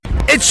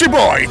It's your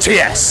boy,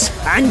 TS.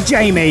 And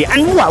Jamie,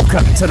 and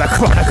welcome to the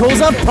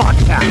Chronicles of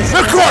Podcast.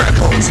 The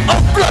Chronicles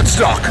of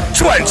Bloodstock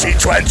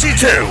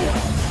 2022.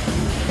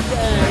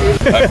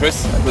 I'm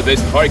Chris, I'm the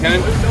bass party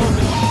cannon.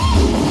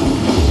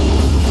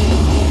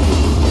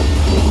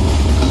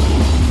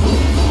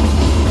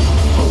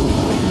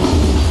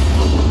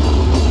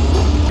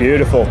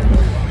 Beautiful.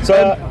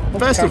 So,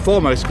 first and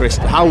foremost, Chris,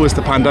 how was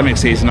the pandemic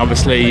season?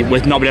 Obviously,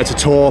 with not being able to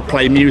tour,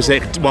 play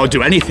music, well,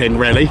 do anything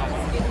really.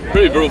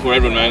 Pretty brutal for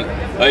everyone, man.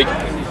 Like,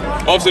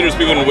 obviously there's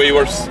people in way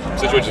worse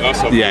situations than us,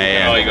 so like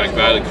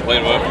bad, like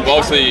complaining about it. But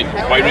obviously,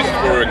 my reason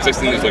for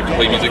existing is like to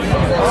play music,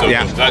 so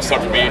that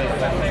sucked for me.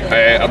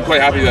 I'm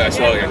quite happy that I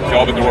saw like a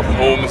job and could work from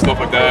home and stuff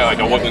like that. Like,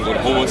 I wasn't going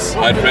homeless.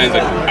 I had friends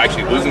like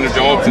actually losing their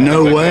jobs.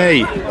 No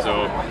way.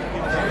 So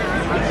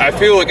I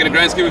feel like in the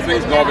grand scheme of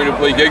things, not being able to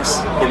play gigs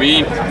for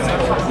me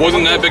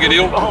wasn't that big a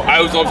deal.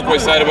 I was obviously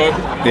quite sad about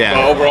it. Yeah.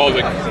 But overall,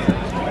 like,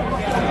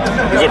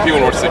 these are people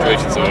in worse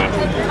situations, so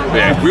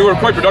we were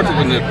quite productive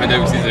in the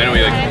pandemic season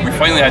anyway. Like, we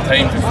finally had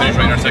time to finish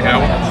writing our second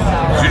album.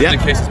 Usually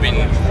the case has been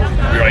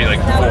we write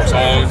like 4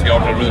 songs, we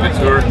got on a really good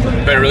tour.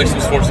 Better release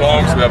those 4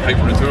 songs, so we have hype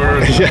for the tour,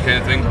 that kind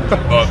of thing.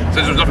 But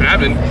since there's nothing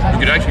happening, we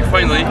could actually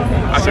finally,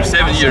 after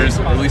 7 years,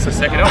 release a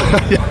second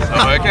album. It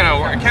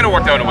kind of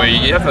worked out in a way.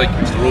 You have to like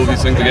roll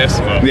these things, I guess.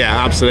 But,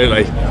 yeah,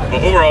 absolutely.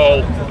 But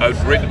overall, I would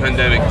rate the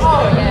pandemic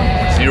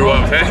 0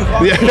 out of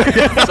 10.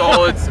 Yeah.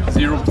 Solid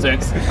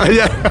 0%.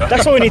 Yeah.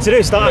 That's what we need to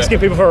do. Start asking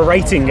people for a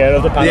rating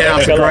of the pandemic. Yeah,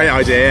 that's a great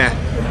idea.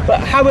 Yeah. But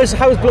how has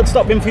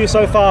Bloodstock been for you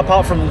so far,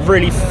 apart from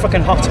really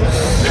fucking hot?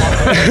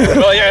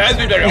 Well, yeah, it has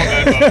been very hot,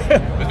 man.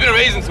 But it's been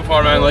amazing so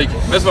far, man. Like,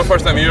 this is my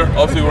first time here.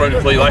 Obviously, we were going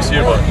to play last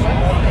year, but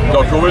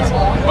got COVID.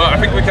 But I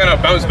think we kind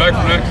of bounced back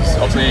from that because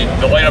obviously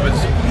the lineup is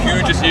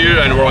huge this year,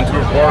 and we're on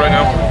tour 4 right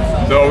now.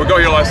 So we got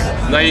here last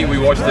night. We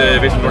watched the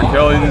Basement Lord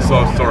Killings,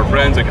 saw our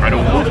friends. Like, I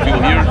know most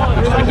people here,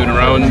 which has been doing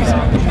around.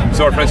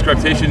 Saw our friends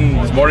Gravitation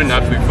this morning,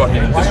 absolutely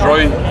fucking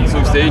destroy on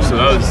some stage. So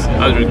that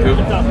was really cool.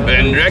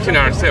 And the reaction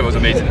to our set was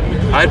amazing.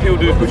 I had people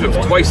do push-ups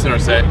twice in our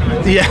set.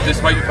 Yeah.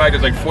 Despite the fact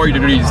it was like 40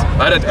 degrees.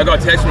 I got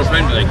a text from a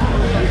friend like,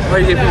 why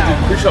do you get people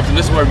do push-ups and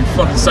this is where we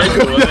fucking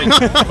cycle? I was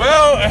like,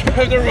 well,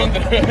 everyone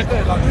did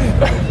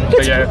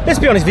it. Let's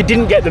be honest, if you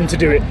didn't get them to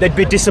do it, they'd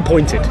be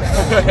disappointed.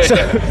 So,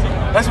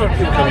 that's what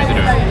people tell me to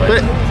do.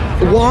 But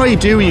why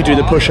do you do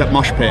the push-up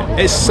mosh pit?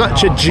 It's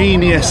such a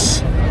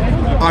genius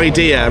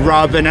idea.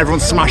 Rather than everyone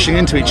smashing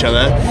into each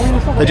other,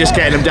 they're just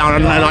getting them down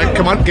and they're like,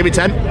 come on, give me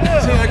 10.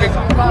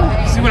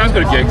 See, when I was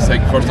going to gigs,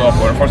 like first off,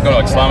 when I first got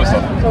like slam and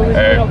stuff,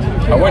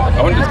 I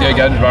went to this gay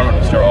environment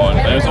with shirt on,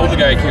 and there was an older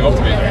guy came up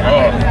to me and was like,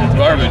 oh,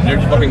 environment,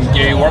 you're fucking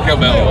gay workout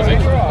metal. I was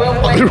like,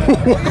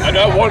 and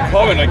that one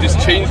comment like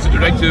just changed the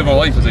direction of my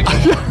life. I was like,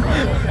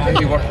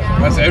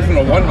 that's everything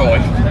I want in my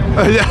life.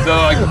 So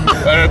like,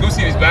 I go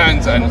see these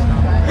bands, and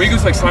we go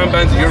to like slam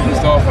bands in Europe and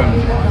stuff,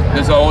 and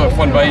there's all a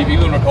fun vibe.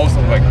 Even when we call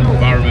stuff like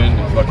environment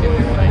and fucking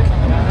like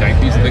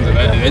dankies and things like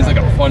that, it is like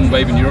a fun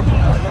vibe in Europe.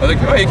 I was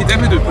like, oh, you can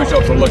definitely do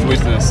push-ups or lots of ways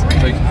to this.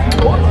 It's like,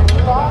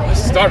 let's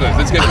start this.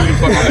 Let's get people to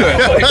fucking do it.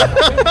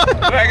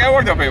 Like, it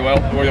worked out pretty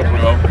well.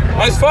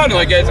 And it's fun.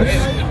 Like, it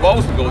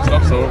involves people and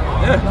stuff. So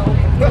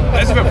yeah,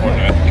 it's a bit fun.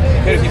 Man.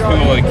 Kind of keeps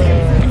people like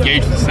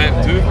engaged in the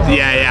set too.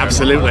 Yeah,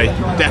 absolutely,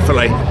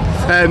 definitely.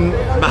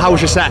 But how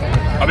was your set?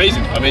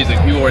 Amazing.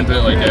 People were into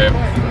it. Like,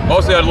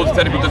 obviously, I had loads of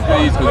technical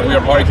difficulties because we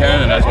are party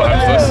cannon, and that's what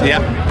happens to us. Yeah.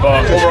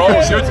 But overall, it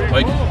was good.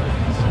 Like,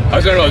 I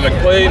was there, I was like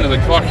playing, I was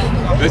like, fuck,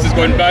 this is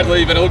going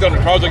badly. But I looked at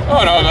the crowd, like,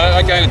 oh no,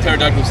 that guy in a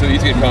pterodactyl suit,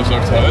 he's getting crowd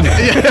surfed. So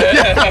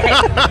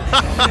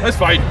that's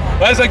fine.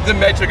 That's like the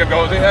metric I've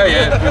got. Like,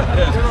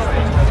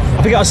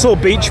 I think I saw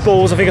beach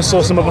balls. I think I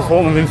saw some other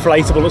form of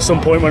inflatable at some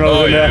point when I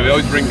was in there. We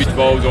always bring beach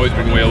balls, always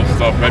bring whales and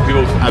stuff. Right?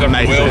 People from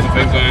whales and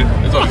things like that.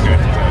 It's always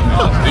good.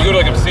 You go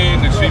to like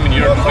Obscene, Extreme in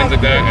Europe and things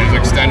like that, and it's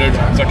like standard.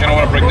 So I kind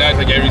of want to bring that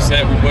to like every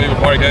set we play with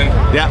Party Cannon.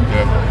 Yeah.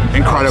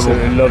 Incredible.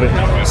 Absolutely love it.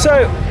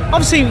 So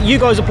obviously you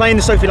guys are playing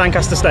the Sophie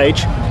Lancaster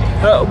stage.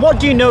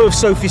 What do you know of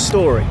Sophie's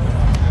story?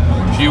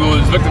 She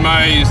was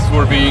victimized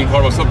for being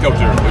part of a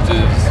subculture, which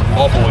is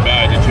awful and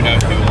bad and shouldn't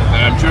have to.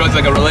 And I'm sure that's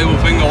like a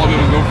relatable thing that a lot of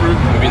people go through.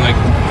 I mean, like,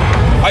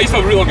 I used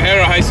to have really long hair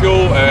in high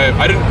school.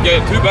 I didn't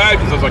get it too bad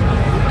because I was like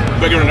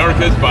bigger than other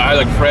kids, but I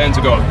had like friends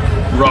who got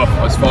rough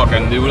as fuck,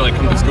 and they would like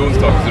come to school and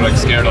stuff because they're like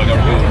scared of like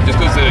other people just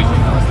because they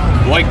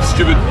like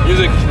stupid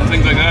music and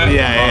things like that.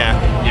 Yeah.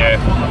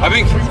 I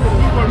think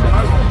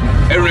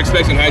everyone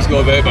expects in high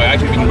school about it, but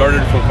actually being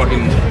murdered for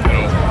fucking,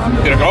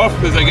 getting a golf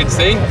is like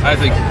insane. I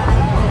think,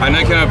 and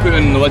then kind of put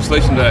in the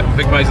legislation that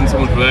victimizing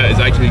someone for that is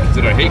actually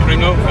considered a hate crime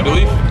now, I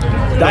believe.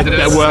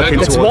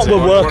 That's what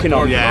we're working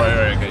on.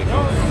 Yeah.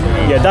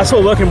 Yeah, that's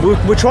what we're working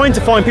on. We're trying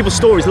to find people's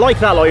stories like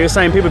that, like you were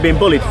saying, people being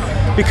bullied,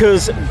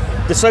 because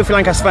the Sophie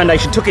Lancaster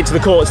Foundation took it to the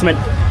courts and went,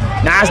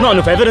 nah, there's not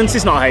enough evidence,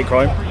 it's not a hate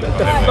crime.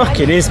 The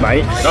fucking is,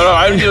 mate. No,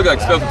 I didn't feel like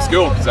expelled from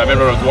school because I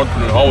remember I was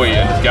walking in the hallway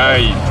and this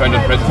guy trying to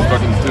impress his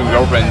fucking 2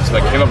 girlfriends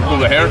like came up and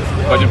pulled their hair,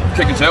 so I just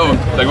kicked his tail.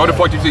 Like, what the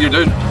fuck do you think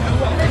you're doing?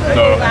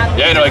 So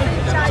yeah, they're like,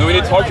 so we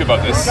need to talk to you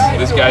about this.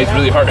 This guy's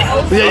really hurt.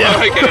 Yeah.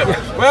 Like,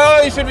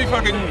 well, he should be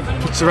fucking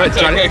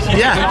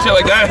Yeah. Shit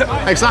like that.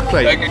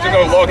 Exactly. Like, if you're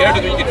gonna log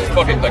out, you can just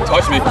fucking like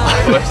touch me.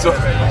 So,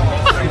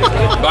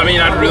 but I mean,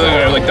 I'm really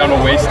like down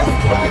to waist.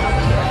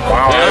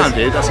 Wow, damn,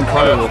 dude, that's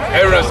incredible.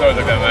 Everyone starts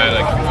like that, man.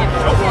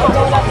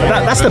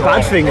 Like, that's the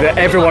bad thing, that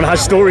everyone has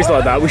stories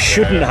like that. We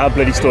shouldn't have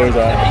bloody stories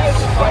like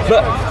that.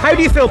 But how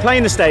do you feel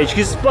playing the stage?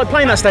 Because by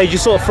playing that stage, you're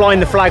sort of flying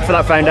the flag for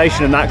that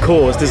foundation and that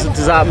cause.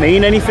 Does that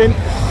mean anything?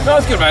 no,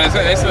 it's good, man. It's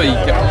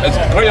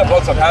great that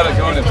Bloodstock have it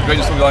going. It's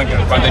great to see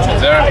the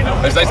foundation's there.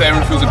 It's nice that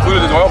everyone feels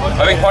included as well.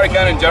 I think Party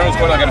Can in general is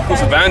quite like an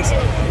inclusive band.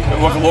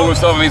 With the logo and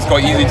stuff, I mean, it's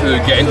quite easy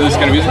to get into this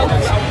kind of music.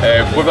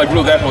 With like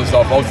real depth and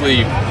stuff,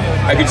 obviously,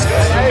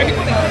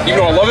 even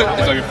though I love it,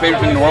 it's like your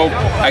favourite thing in the world,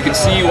 I can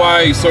see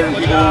why certain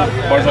people,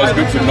 marginalised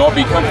groups, would not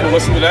be comfortable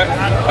listening to that.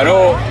 I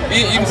know,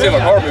 even say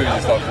like horror movies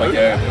and stuff, like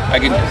I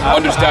can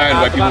understand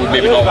why people would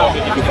maybe not be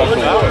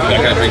comfortable with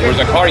that kind of thing. Whereas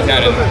like Party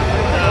Cannon,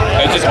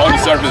 it's just on the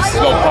surface,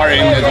 well,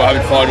 partying as well,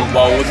 having fun,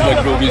 while listening to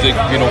like real music,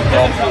 you know.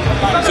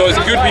 So it's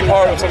good to be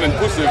part of something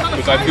inclusive,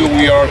 because I feel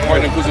we are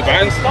quite an inclusive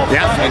band.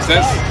 Yeah. Makes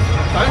sense.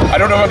 I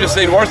don't know if I'm just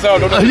saying words now, I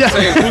don't know if I'm just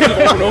saying inclusive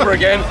over and over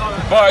again,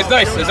 but it's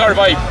nice, it's our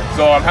vibe,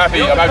 so I'm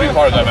happy to be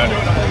part of that, man.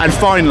 And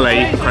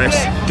finally, Chris,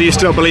 do you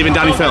still believe in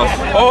Danny Filth?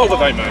 All the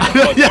time, man.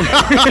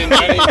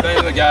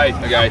 Danny's the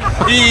guy.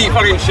 He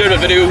fucking shared a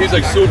video, he's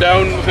like so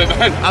down with it,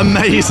 man.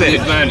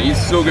 Amazing. He's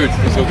so good,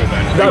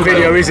 man. That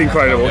video is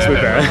incredible, to be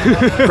fair.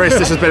 Chris,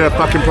 this has been a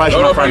fucking pleasure,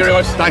 my friend. Thank you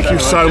very much. Thank you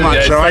so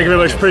much, Yeah, alright? Thank you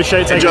very much,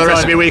 appreciate it. Enjoy the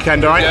rest of your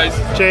weekend, alright?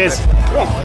 Guys. Cheers.